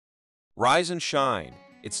Rise and shine.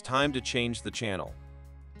 It's time to change the channel.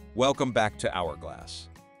 Welcome back to Hourglass.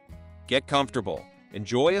 Get comfortable,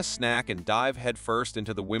 enjoy a snack, and dive headfirst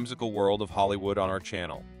into the whimsical world of Hollywood on our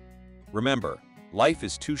channel. Remember, life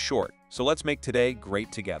is too short, so let's make today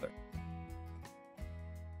great together.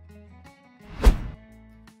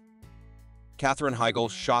 Katherine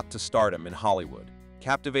Heigl shot to stardom in Hollywood,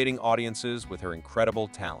 captivating audiences with her incredible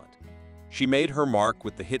talent. She made her mark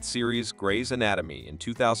with the hit series Grey's Anatomy in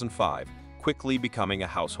 2005, quickly becoming a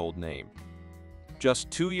household name. Just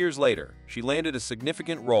 2 years later, she landed a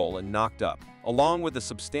significant role in Knocked Up, along with a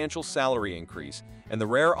substantial salary increase and the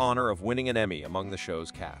rare honor of winning an Emmy among the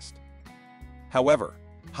show's cast. However,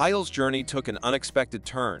 Heigl's journey took an unexpected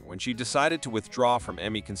turn when she decided to withdraw from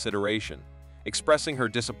Emmy consideration, expressing her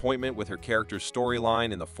disappointment with her character's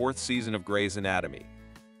storyline in the 4th season of Grey's Anatomy.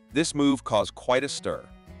 This move caused quite a stir,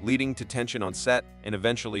 leading to tension on set and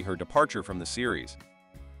eventually her departure from the series.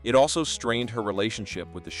 It also strained her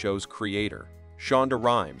relationship with the show's creator, Shonda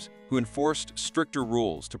Rhimes, who enforced stricter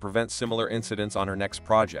rules to prevent similar incidents on her next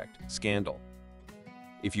project, Scandal.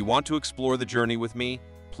 If you want to explore the journey with me,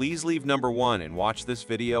 please leave number 1 and watch this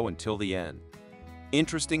video until the end.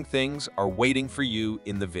 Interesting things are waiting for you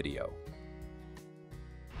in the video.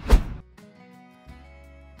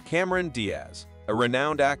 Cameron Diaz, a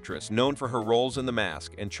renowned actress known for her roles in The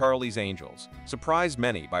Mask and Charlie's Angels, surprised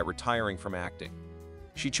many by retiring from acting.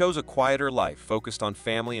 She chose a quieter life focused on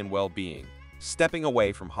family and well-being, stepping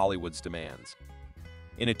away from Hollywood's demands.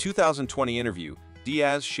 In a 2020 interview,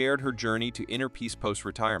 Diaz shared her journey to inner peace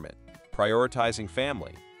post-retirement, prioritizing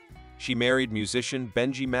family. She married musician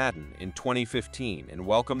Benji Madden in 2015 and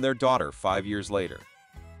welcomed their daughter 5 years later.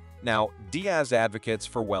 Now, Diaz advocates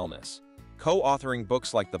for wellness, co-authoring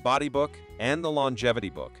books like The Body Book and The Longevity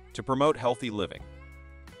Book to promote healthy living.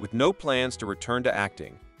 With no plans to return to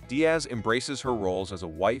acting, Diaz embraces her roles as a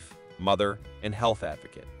wife, mother, and health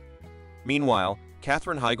advocate. Meanwhile,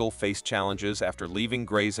 Katherine Heigl faced challenges after leaving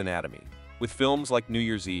Grey's Anatomy, with films like New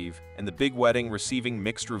Year's Eve and The Big Wedding receiving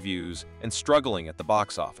mixed reviews and struggling at the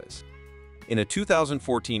box office. In a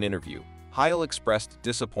 2014 interview, Heigl expressed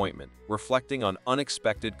disappointment, reflecting on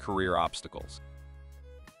unexpected career obstacles.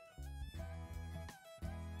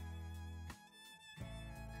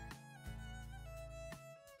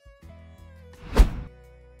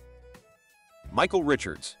 Michael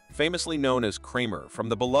Richards, famously known as Kramer from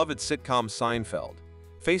the beloved sitcom Seinfeld,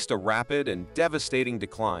 faced a rapid and devastating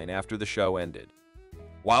decline after the show ended.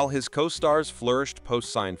 While his co-stars flourished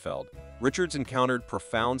post-Seinfeld, Richards encountered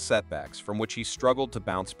profound setbacks from which he struggled to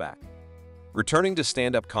bounce back. Returning to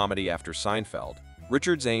stand-up comedy after Seinfeld,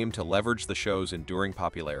 Richards aimed to leverage the show's enduring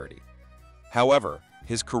popularity. However,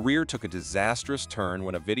 his career took a disastrous turn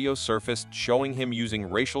when a video surfaced showing him using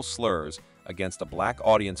racial slurs against a black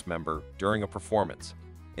audience member during a performance.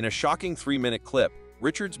 In a shocking 3-minute clip,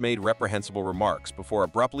 Richards made reprehensible remarks before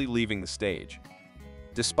abruptly leaving the stage.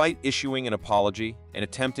 Despite issuing an apology and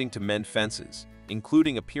attempting to mend fences,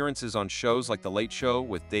 including appearances on shows like The Late Show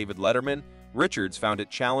with David Letterman, Richards found it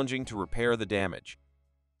challenging to repair the damage.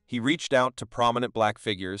 He reached out to prominent black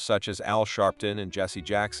figures such as Al Sharpton and Jesse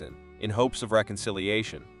Jackson in hopes of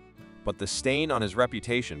reconciliation, but the stain on his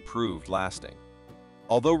reputation proved lasting.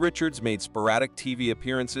 Although Richards made sporadic TV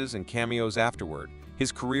appearances and cameos afterward,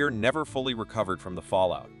 his career never fully recovered from the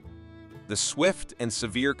fallout. The swift and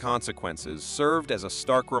severe consequences served as a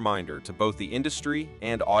stark reminder to both the industry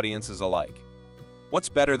and audiences alike. What's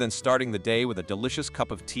better than starting the day with a delicious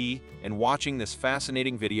cup of tea and watching this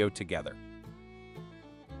fascinating video together?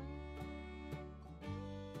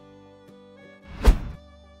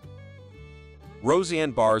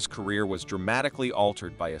 Roseanne Barr's career was dramatically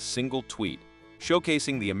altered by a single tweet,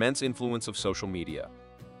 showcasing the immense influence of social media.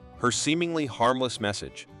 Her seemingly harmless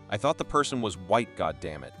message, "I thought the person was white,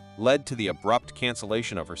 goddammit," led to the abrupt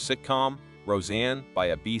cancellation of her sitcom, Roseanne, by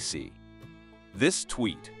ABC. This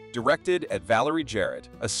tweet, directed at Valerie Jarrett,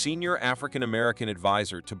 a senior African-American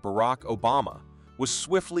advisor to Barack Obama, was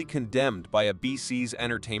swiftly condemned by ABC's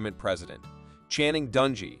entertainment president, Channing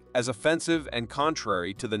Dungey, as offensive and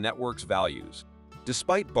contrary to the network's values.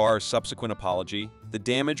 Despite Barr's subsequent apology, the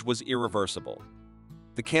damage was irreversible.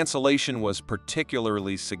 The cancellation was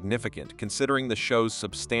particularly significant considering the show's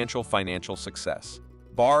substantial financial success.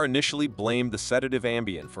 Barr initially blamed the sedative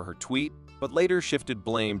Ambien for her tweet, but later shifted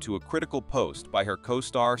blame to a critical post by her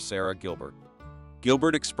co-star Sarah Gilbert.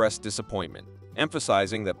 Gilbert expressed disappointment,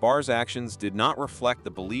 emphasizing that Barr's actions did not reflect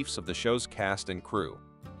the beliefs of the show's cast and crew.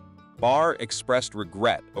 Barr expressed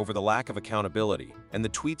regret over the lack of accountability and the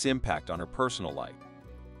tweet's impact on her personal life.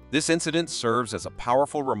 This incident serves as a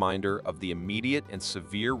powerful reminder of the immediate and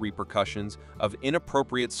severe repercussions of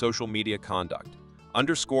inappropriate social media conduct,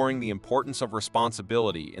 underscoring the importance of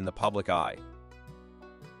responsibility in the public eye.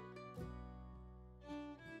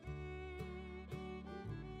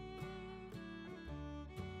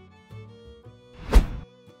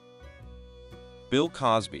 Bill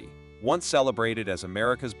Cosby, once celebrated as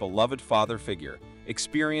America's beloved father figure,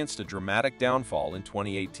 experienced a dramatic downfall in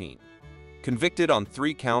 2018. Convicted on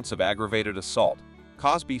 3 counts of aggravated assault,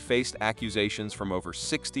 Cosby faced accusations from over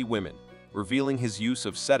 60 women, revealing his use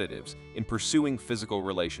of sedatives in pursuing physical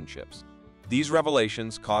relationships. These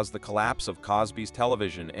revelations caused the collapse of Cosby's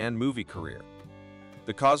television and movie career.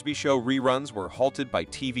 The Cosby Show reruns were halted by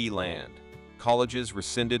TV Land, colleges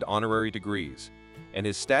rescinded honorary degrees, and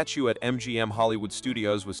his statue at MGM Hollywood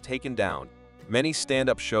Studios was taken down. Many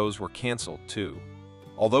stand-up shows were canceled, too.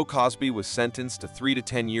 Although Cosby was sentenced to 3 to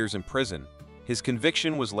 10 years in prison, his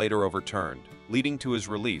conviction was later overturned, leading to his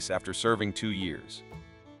release after serving 2 years.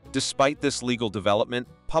 Despite this legal development,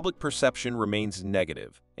 public perception remains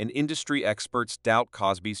negative, and industry experts doubt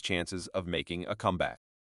Cosby's chances of making a comeback.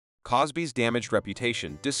 Cosby's damaged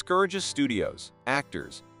reputation discourages studios,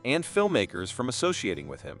 actors, and filmmakers from associating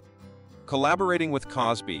with him. Collaborating with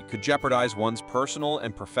Cosby could jeopardize one's personal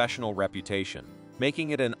and professional reputation,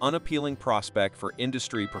 making it an unappealing prospect for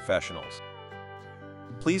industry professionals.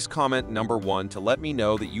 Please comment number 1 to let me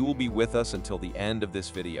know that you will be with us until the end of this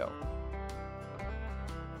video.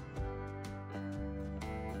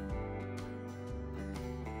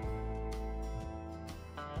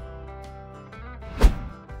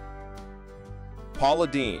 Paula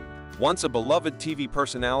Deen, once a beloved TV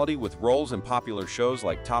personality with roles in popular shows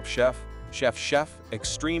like Top Chef, Chef,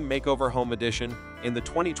 Extreme Makeover Home Edition, in the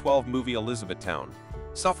 2012 movie Elizabethtown,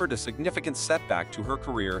 suffered a significant setback to her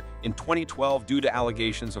career in 2012 due to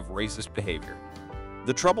allegations of racist behavior.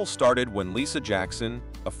 The trouble started when Lisa Jackson,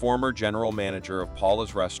 a former general manager of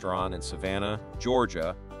Paula's restaurant in Savannah,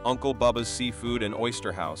 Georgia, Uncle Bubba's Seafood and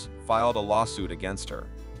Oyster House, filed a lawsuit against her.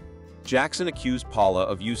 Jackson accused Paula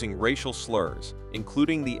of using racial slurs,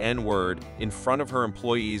 including the N-word, in front of her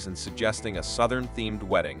employees and suggesting a Southern-themed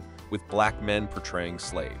wedding with black men portraying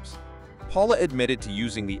slaves. Paula admitted to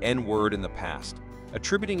using the N-word in the past,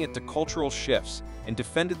 attributing it to cultural shifts, and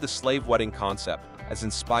defended the slave wedding concept as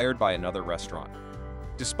inspired by another restaurant.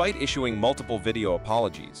 Despite issuing multiple video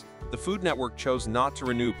apologies, the Food Network chose not to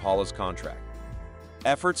renew Paula's contract.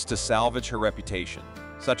 Efforts to salvage her reputation,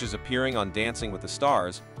 such as appearing on Dancing with the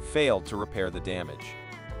Stars, failed to repair the damage.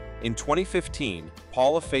 In 2015,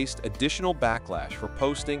 Paula faced additional backlash for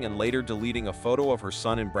posting and later deleting a photo of her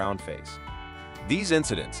son in brownface. These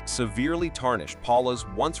incidents severely tarnished Paula's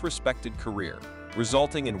once respected career,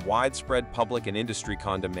 resulting in widespread public and industry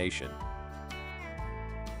condemnation.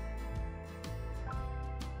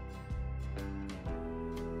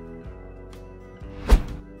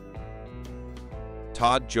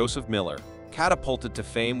 Todd Joseph Miller, catapulted to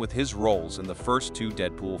fame with his roles in the first 2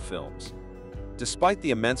 Deadpool films. Despite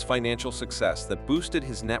the immense financial success that boosted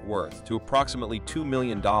his net worth to approximately $2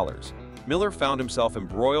 million, Miller found himself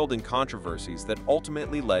embroiled in controversies that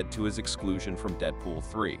ultimately led to his exclusion from Deadpool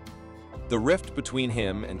 3. The rift between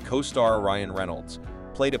him and co-star Ryan Reynolds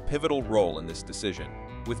played a pivotal role in this decision,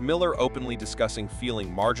 with Miller openly discussing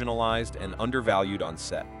feeling marginalized and undervalued on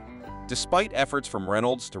set. Despite efforts from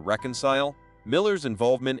Reynolds to reconcile, Miller's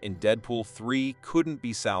involvement in Deadpool 3 couldn't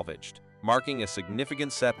be salvaged, marking a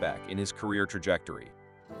significant setback in his career trajectory.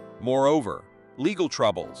 Moreover, legal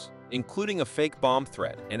troubles, including a fake bomb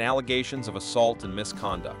threat and allegations of assault and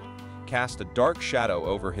misconduct, cast a dark shadow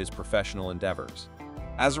over his professional endeavors.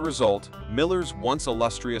 As a result, Miller's once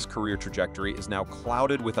illustrious career trajectory is now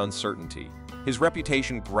clouded with uncertainty, his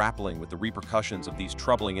reputation grappling with the repercussions of these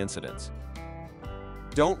troubling incidents.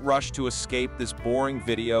 Don't rush to escape this boring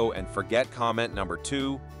video and forget comment number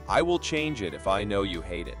 2, I will change it if I know you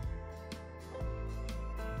hate it.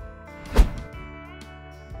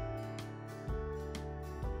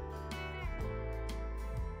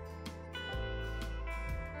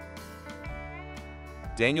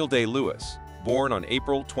 Daniel Day-Lewis, born on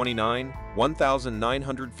April 29,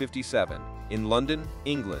 1957, in London,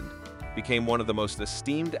 England, became one of the most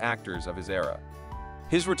esteemed actors of his era.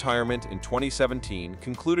 His retirement in 2017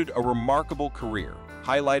 concluded a remarkable career,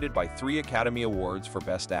 highlighted by 3 Academy Awards for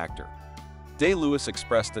Best Actor. Day-Lewis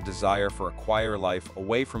expressed a desire for a quieter life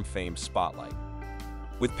away from fame's spotlight.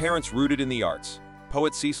 With parents rooted in the arts,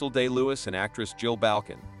 poet Cecil Day-Lewis and actress Jill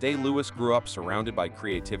Balkin, Day-Lewis grew up surrounded by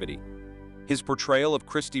creativity. His portrayal of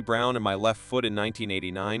Christy Brown in My Left Foot in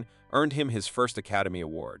 1989 earned him his first Academy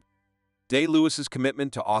Award. Day-Lewis's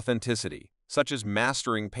commitment to authenticity, such as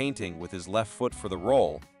mastering painting with his left foot for the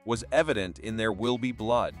role, was evident in There Will Be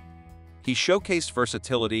Blood. He showcased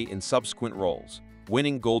versatility in subsequent roles,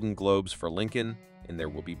 winning Golden Globes for Lincoln, and There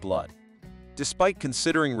Will Be Blood. Despite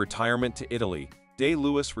considering retirement to Italy,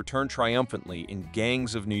 Day-Lewis returned triumphantly in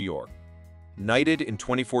Gangs of New York. Knighted in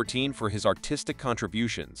 2014 for his artistic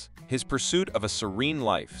contributions, his pursuit of a serene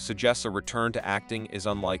life suggests a return to acting is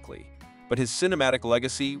unlikely, but his cinematic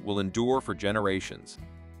legacy will endure for generations.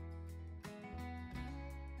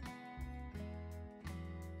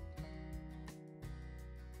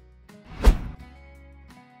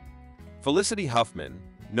 Felicity Huffman,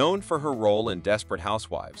 known for her role in Desperate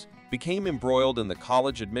Housewives, became embroiled in the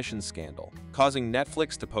college admissions scandal, causing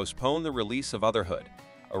Netflix to postpone the release of Otherhood,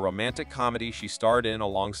 a romantic comedy she starred in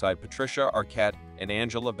alongside Patricia Arquette and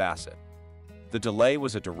Angela Bassett. The delay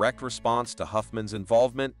was a direct response to Huffman's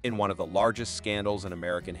involvement in one of the largest scandals in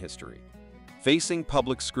American history. Facing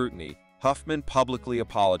public scrutiny, Huffman publicly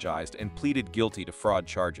apologized and pleaded guilty to fraud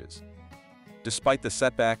charges. Despite the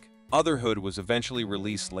setback, Otherhood was eventually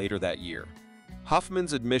released later that year.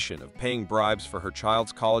 Huffman's admission of paying bribes for her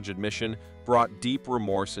child's college admission brought deep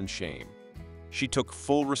remorse and shame. She took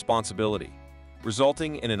full responsibility,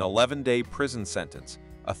 resulting in an 11-day prison sentence,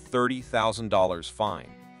 a $30,000 fine,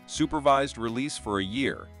 supervised release for a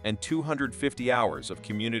year, and 250 hours of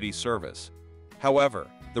community service. However,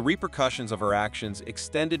 the repercussions of her actions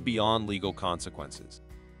extended beyond legal consequences.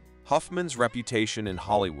 Huffman's reputation in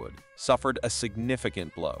Hollywood suffered a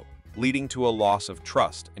significant blow, leading to a loss of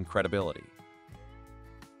trust and credibility.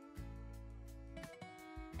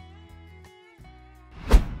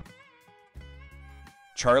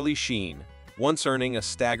 Charlie Sheen, once earning a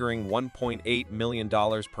staggering $1.8 million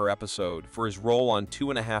per episode for his role on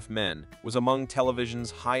 2.5 Men, was among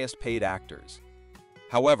television's highest-paid actors.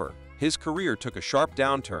 However, his career took a sharp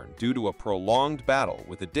downturn due to a prolonged battle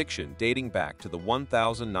with addiction dating back to the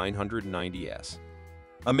 1990s.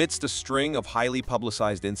 Amidst a string of highly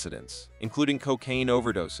publicized incidents, including cocaine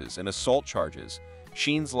overdoses and assault charges,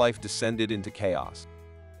 Sheen's life descended into chaos.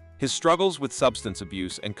 His struggles with substance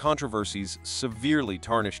abuse and controversies severely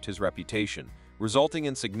tarnished his reputation, resulting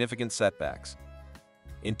in significant setbacks.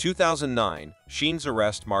 In 2009, Sheen's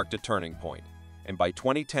arrest marked a turning point, and by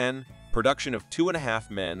 2010, production of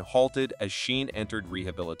 2.5 Men halted as Sheen entered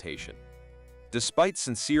rehabilitation. Despite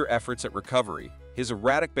sincere efforts at recovery, his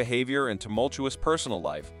erratic behavior and tumultuous personal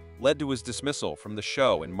life led to his dismissal from the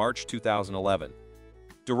show in March 2011.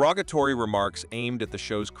 Derogatory remarks aimed at the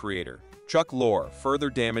show's creator, Chuck Lorre, further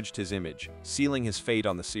damaged his image, sealing his fate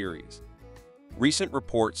on the series. Recent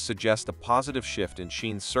reports suggest a positive shift in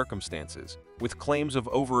Sheen's circumstances, with claims of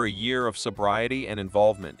over a year of sobriety and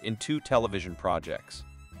involvement in 2 television projects.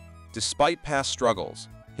 Despite past struggles,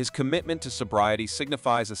 his commitment to sobriety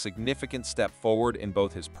signifies a significant step forward in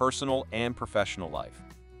both his personal and professional life.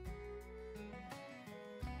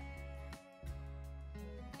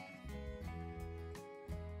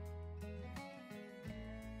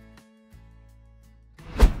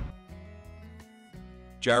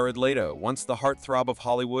 Jared Leto, once the heartthrob of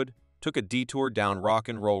Hollywood, took a detour down rock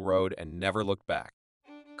and roll road and never looked back.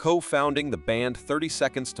 Co-founding the band 30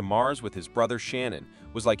 Seconds to Mars with his brother Shannon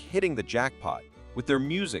was like hitting the jackpot, with their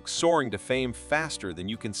music soaring to fame faster than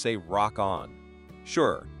you can say rock on.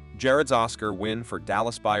 Sure, Jared's Oscar win for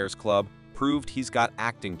Dallas Buyers Club proved he's got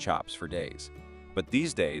acting chops for days. But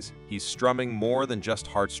these days, he's strumming more than just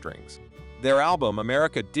heartstrings. Their album,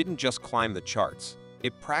 America, didn't just climb the charts.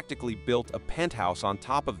 It practically built a penthouse on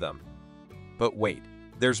top of them. But wait,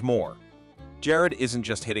 there's more. Jared isn't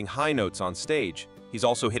just hitting high notes on stage, he's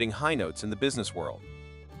also hitting high notes in the business world.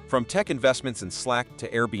 From tech investments in Slack to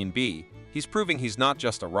Airbnb, he's proving he's not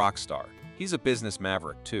just a rock star, he's a business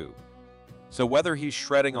maverick too. So whether he's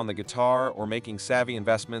shredding on the guitar or making savvy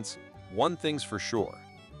investments, one thing's for sure.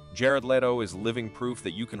 Jared Leto is living proof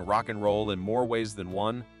that you can rock and roll in more ways than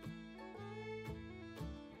one.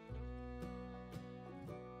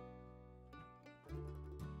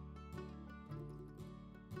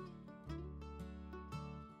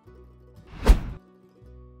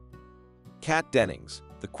 Kat Dennings,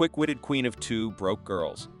 the quick-witted queen of 2 broke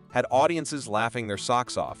girls, had audiences laughing their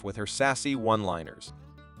socks off with her sassy one-liners.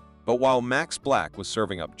 But while Max Black was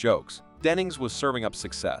serving up jokes, Dennings was serving up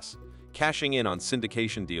success, cashing in on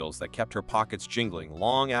syndication deals that kept her pockets jingling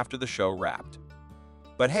long after the show wrapped.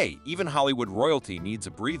 But hey, even Hollywood royalty needs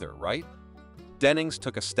a breather, right? Dennings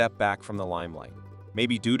took a step back from the limelight,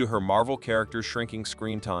 maybe due to her Marvel character's shrinking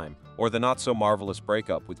screen time or the not-so-marvelous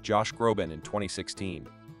breakup with Josh Groban in 2016.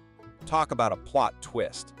 Talk about a plot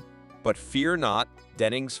twist. But fear not,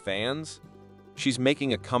 Dennings fans. She's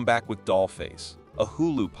making a comeback with Dollface, a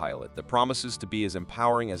Hulu pilot that promises to be as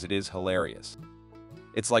empowering as it is hilarious.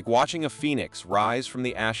 It's like watching a phoenix rise from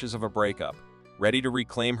the ashes of a breakup, ready to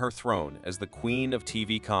reclaim her throne as the queen of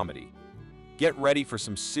TV comedy. Get ready for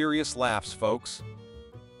some serious laughs, folks.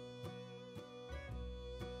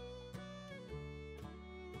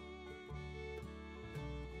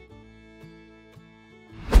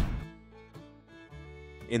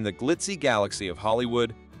 In the glitzy galaxy of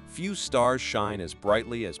Hollywood, few stars shine as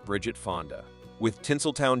brightly as Bridget Fonda. With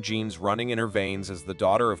Tinseltown genes running in her veins as the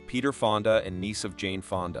daughter of Peter Fonda and niece of Jane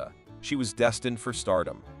Fonda, she was destined for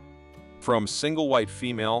stardom. From single white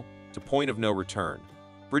female to point of no return,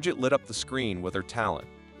 Bridget lit up the screen with her talent,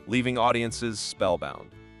 leaving audiences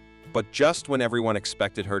spellbound. But just when everyone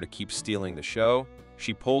expected her to keep stealing the show,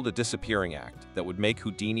 she pulled a disappearing act that would make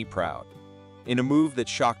Houdini proud. In a move that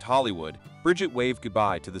shocked Hollywood, Bridget waved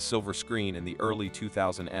goodbye to the silver screen in the early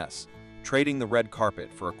 2000s, trading the red carpet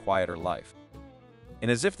for a quieter life. And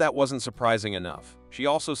as if that wasn't surprising enough, she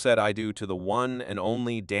also said I do to the one and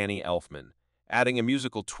only Danny Elfman, adding a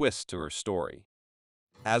musical twist to her story.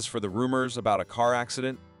 As for the rumors about a car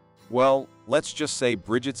accident, well, let's just say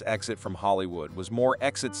Bridget's exit from Hollywood was more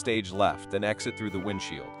exit stage left than exit through the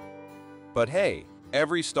windshield. But hey,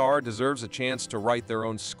 every star deserves a chance to write their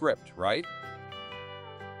own script, right?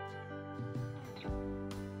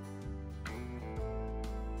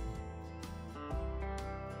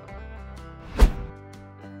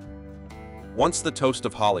 Once the toast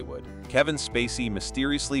of Hollywood, Kevin Spacey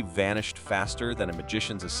mysteriously vanished faster than a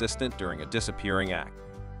magician's assistant during a disappearing act.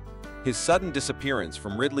 His sudden disappearance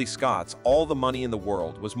from Ridley Scott's All the Money in the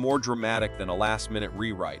World was more dramatic than a last-minute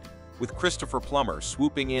rewrite, with Christopher Plummer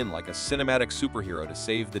swooping in like a cinematic superhero to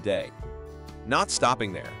save the day. Not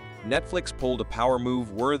stopping there, Netflix pulled a power move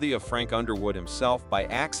worthy of Frank Underwood himself by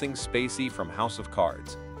axing Spacey from House of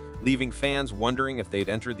Cards, leaving fans wondering if they'd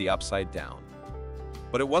entered the Upside Down.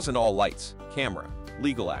 But it wasn't all lights, camera,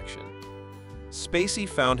 legal action. Spacey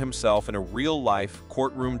found himself in a real-life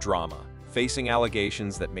courtroom drama, facing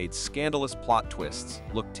allegations that made scandalous plot twists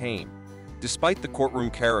look tame. Despite the courtroom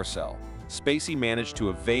carousel, Spacey managed to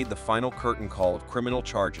evade the final curtain call of criminal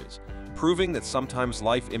charges, proving that sometimes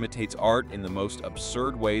life imitates art in the most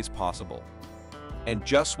absurd ways possible. And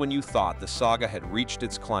just when you thought the saga had reached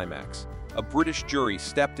its climax, a British jury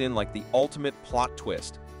stepped in like the ultimate plot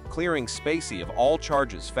twist, clearing Spacey of all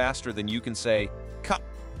charges faster than you can say, "Cut."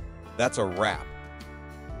 That's a wrap.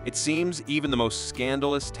 It seems even the most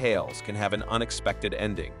scandalous tales can have an unexpected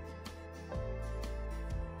ending.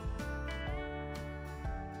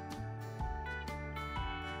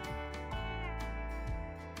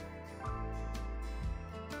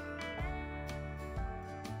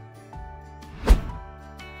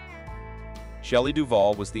 Shelley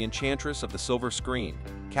Duvall was the enchantress of the silver screen,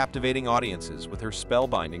 captivating audiences with her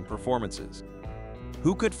spellbinding performances.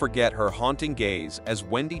 Who could forget her haunting gaze as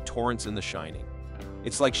Wendy Torrance in The Shining?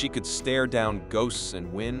 It's like she could stare down ghosts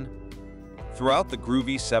and win. Throughout the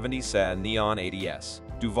groovy 70s neon 80s,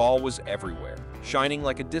 Duvall was everywhere, shining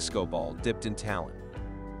like a disco ball dipped in talent.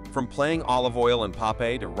 From playing Olive Oil in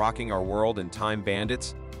Popeye to rocking our world in Time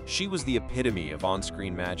Bandits, she was the epitome of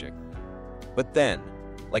on-screen magic. But then,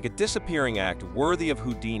 like a disappearing act worthy of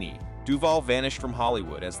Houdini, Duvall vanished from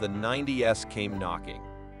Hollywood as the 90s came knocking.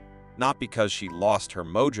 Not because she lost her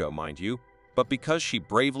mojo, mind you, but because she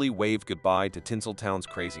bravely waved goodbye to Tinseltown's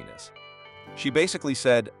craziness. She basically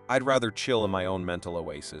said, I'd rather chill in my own mental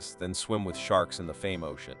oasis than swim with sharks in the fame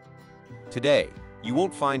ocean. Today, you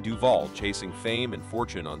won't find Duvall chasing fame and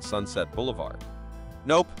fortune on Sunset Boulevard.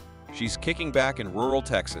 Nope, she's kicking back in rural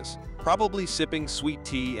Texas, probably sipping sweet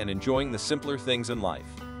tea and enjoying the simpler things in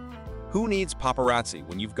life. Who needs paparazzi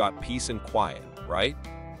when you've got peace and quiet, right?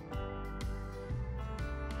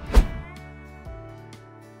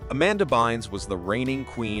 Amanda Bynes was the reigning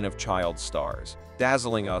queen of child stars,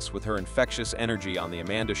 dazzling us with her infectious energy on The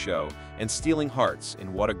Amanda Show and stealing hearts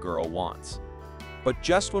in What a Girl Wants. But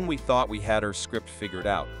just when we thought we had her script figured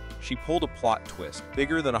out, she pulled a plot twist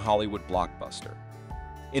bigger than a Hollywood blockbuster.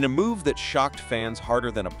 In a move that shocked fans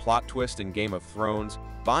harder than a plot twist in Game of Thrones,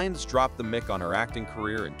 Bynes dropped the mic on her acting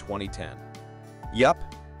career in 2010. Yup,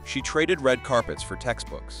 she traded red carpets for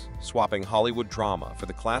textbooks, swapping Hollywood drama for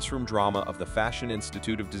the classroom drama of the Fashion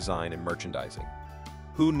Institute of Design and Merchandising.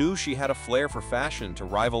 Who knew she had a flair for fashion to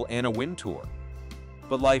rival Anna Wintour?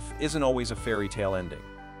 But life isn't always a fairy tale ending.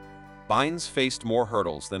 Bynes faced more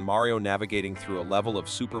hurdles than Mario navigating through a level of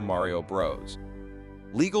Super Mario Bros.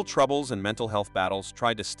 Legal troubles and mental health battles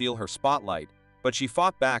tried to steal her spotlight, but she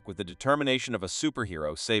fought back with the determination of a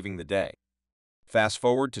superhero saving the day. Fast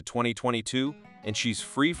forward to 2022, and she's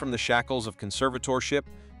free from the shackles of conservatorship,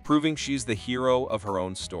 proving she's the hero of her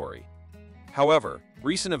own story. However,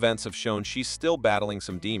 recent events have shown she's still battling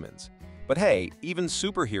some demons. But hey, even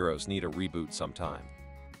superheroes need a reboot sometime.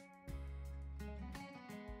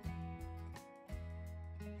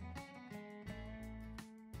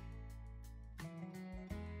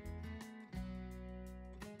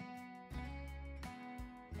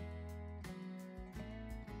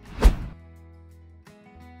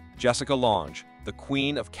 Jessica Lange, the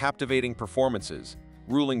queen of captivating performances,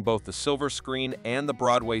 ruling both the silver screen and the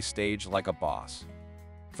Broadway stage like a boss.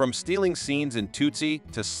 From stealing scenes in Tootsie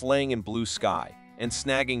to slaying in Blue Sky and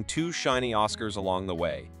snagging 2 shiny Oscars along the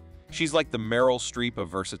way, she's like the Meryl Streep of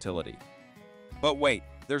versatility. But wait,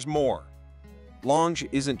 there's more. Lange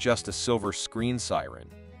isn't just a silver screen siren.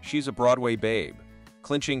 She's a Broadway babe,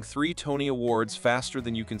 clinching 3 Tony Awards faster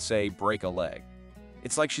than you can say break a leg.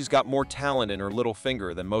 It's like she's got more talent in her little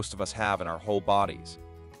finger than most of us have in our whole bodies.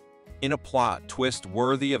 In a plot twist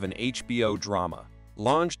worthy of an HBO drama,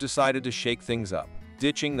 Lange decided to shake things up,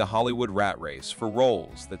 ditching the Hollywood rat race for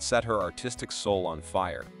roles that set her artistic soul on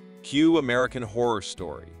fire. Cue American Horror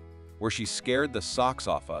Story, where she scared the socks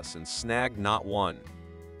off us and snagged not one.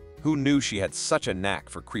 Who knew she had such a knack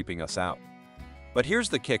for creeping us out? But here's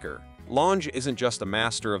the kicker. Lange isn't just a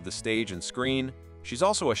master of the stage and screen, she's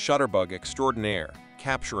also a shutterbug extraordinaire,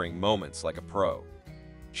 capturing moments like a pro.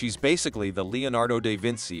 She's basically the Leonardo da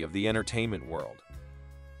Vinci of the entertainment world.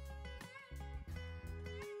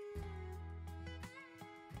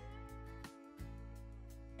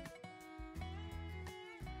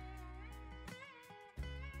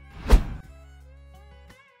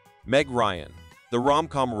 Meg Ryan, the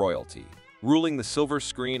rom-com royalty, ruling the silver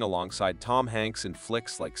screen alongside Tom Hanks in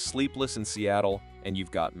flicks like Sleepless in Seattle and You've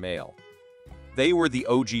Got Mail. They were the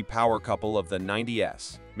OG power couple of the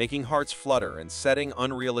 90s, making hearts flutter and setting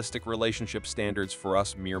unrealistic relationship standards for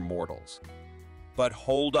us mere mortals. But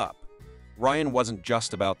hold up, Ryan wasn't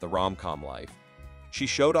just about the rom-com life. She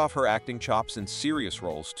showed off her acting chops in serious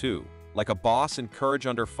roles too, like a boss in Courage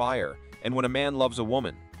Under Fire and When a Man Loves a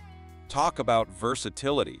Woman. Talk about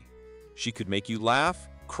versatility. She could make you laugh,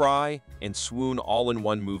 cry, and swoon all in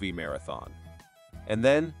one movie marathon. And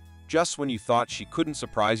then, just when you thought she couldn't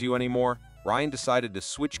surprise you anymore, Ryan decided to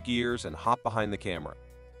switch gears and hop behind the camera.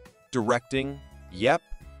 Directing? Yep,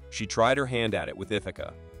 she tried her hand at it with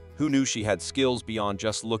Ithaca. Who knew she had skills beyond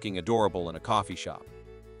just looking adorable in a coffee shop?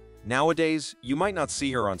 Nowadays, you might not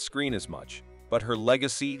see her on screen as much, but her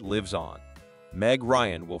legacy lives on. Meg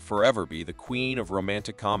Ryan will forever be the queen of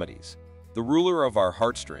romantic comedies, the ruler of our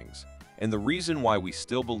heartstrings, and the reason why we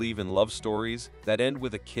still believe in love stories that end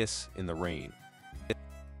with a kiss in the rain.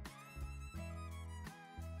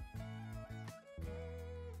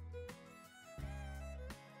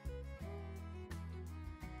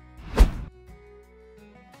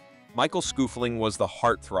 Michael Scoofling was the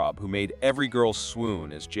heartthrob who made every girl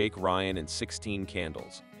swoon as Jake Ryan in 16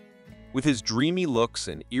 Candles. With his dreamy looks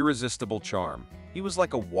and irresistible charm, he was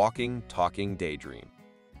like a walking, talking daydream.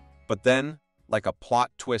 But then, like a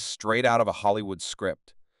plot twist straight out of a Hollywood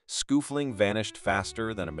script, Scoofling vanished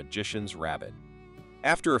faster than a magician's rabbit.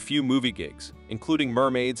 After a few movie gigs, including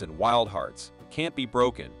Mermaids and Wild Hearts, Can't Be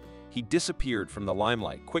Broken, he disappeared from the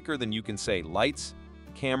limelight quicker than you can say lights,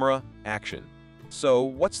 camera, action. So,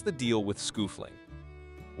 what's the deal with Scoofling?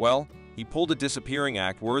 Well, he pulled a disappearing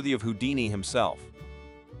act worthy of Houdini himself.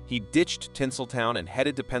 He ditched Tinseltown and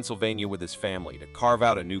headed to Pennsylvania with his family to carve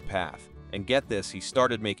out a new path. And get this, he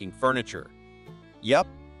started making furniture. Yep,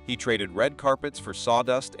 he traded red carpets for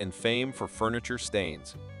sawdust and fame for furniture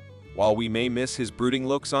stains. While we may miss his brooding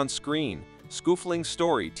looks on screen, Scoofling's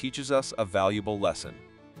story teaches us a valuable lesson.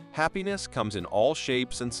 Happiness comes in all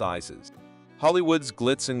shapes and sizes. Hollywood's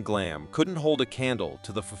glitz and glam couldn't hold a candle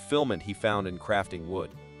to the fulfillment he found in crafting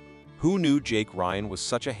wood. Who knew Jake Ryan was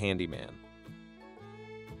such a handyman?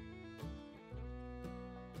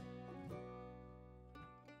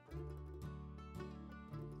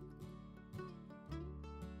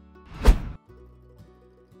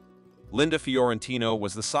 Linda Fiorentino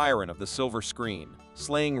was the siren of the silver screen,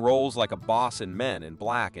 slaying roles like a boss in Men in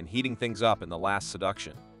Black and heating things up in The Last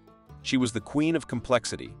Seduction. She was the queen of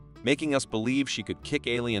complexity, making us believe she could kick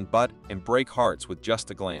alien butt and break hearts with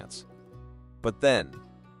just a glance. But then,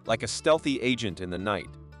 like a stealthy agent in the night,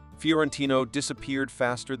 Fiorentino disappeared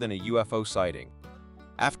faster than a UFO sighting.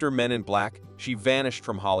 After Men in Black, she vanished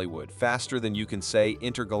from Hollywood faster than you can say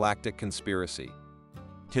intergalactic conspiracy.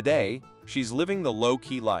 Today, she's living the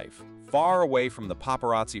low-key life, far away from the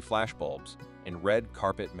paparazzi flashbulbs and red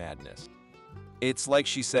carpet madness. It's like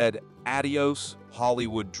she said, adios,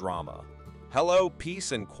 Hollywood drama. Hello,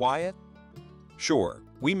 peace and quiet? Sure,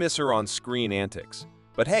 we miss her on screen antics,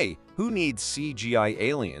 but hey, who needs CGI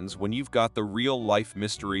aliens when you've got the real-life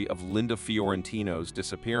mystery of Linda Fiorentino's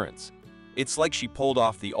disappearance? It's like she pulled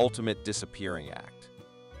off the ultimate disappearing act.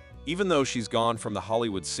 Even though she's gone from the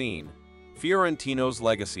Hollywood scene, Fiorentino's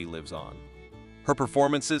legacy lives on. Her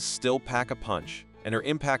performances still pack a punch, and her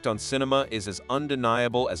impact on cinema is as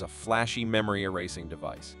undeniable as a flashy memory-erasing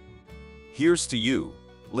device. Here's to you,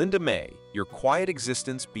 Linda May, your quiet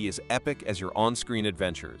existence be as epic as your on-screen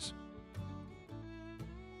adventures.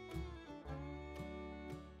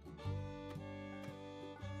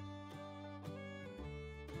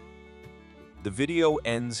 The video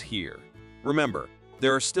ends here. Remember,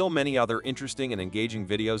 there are still many other interesting and engaging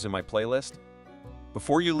videos in my playlist.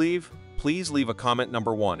 Before you leave, please leave a comment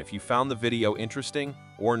number 1 if you found the video interesting,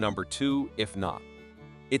 or number 2 if not.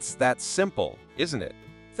 It's that simple, isn't it?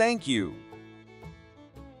 Thank you!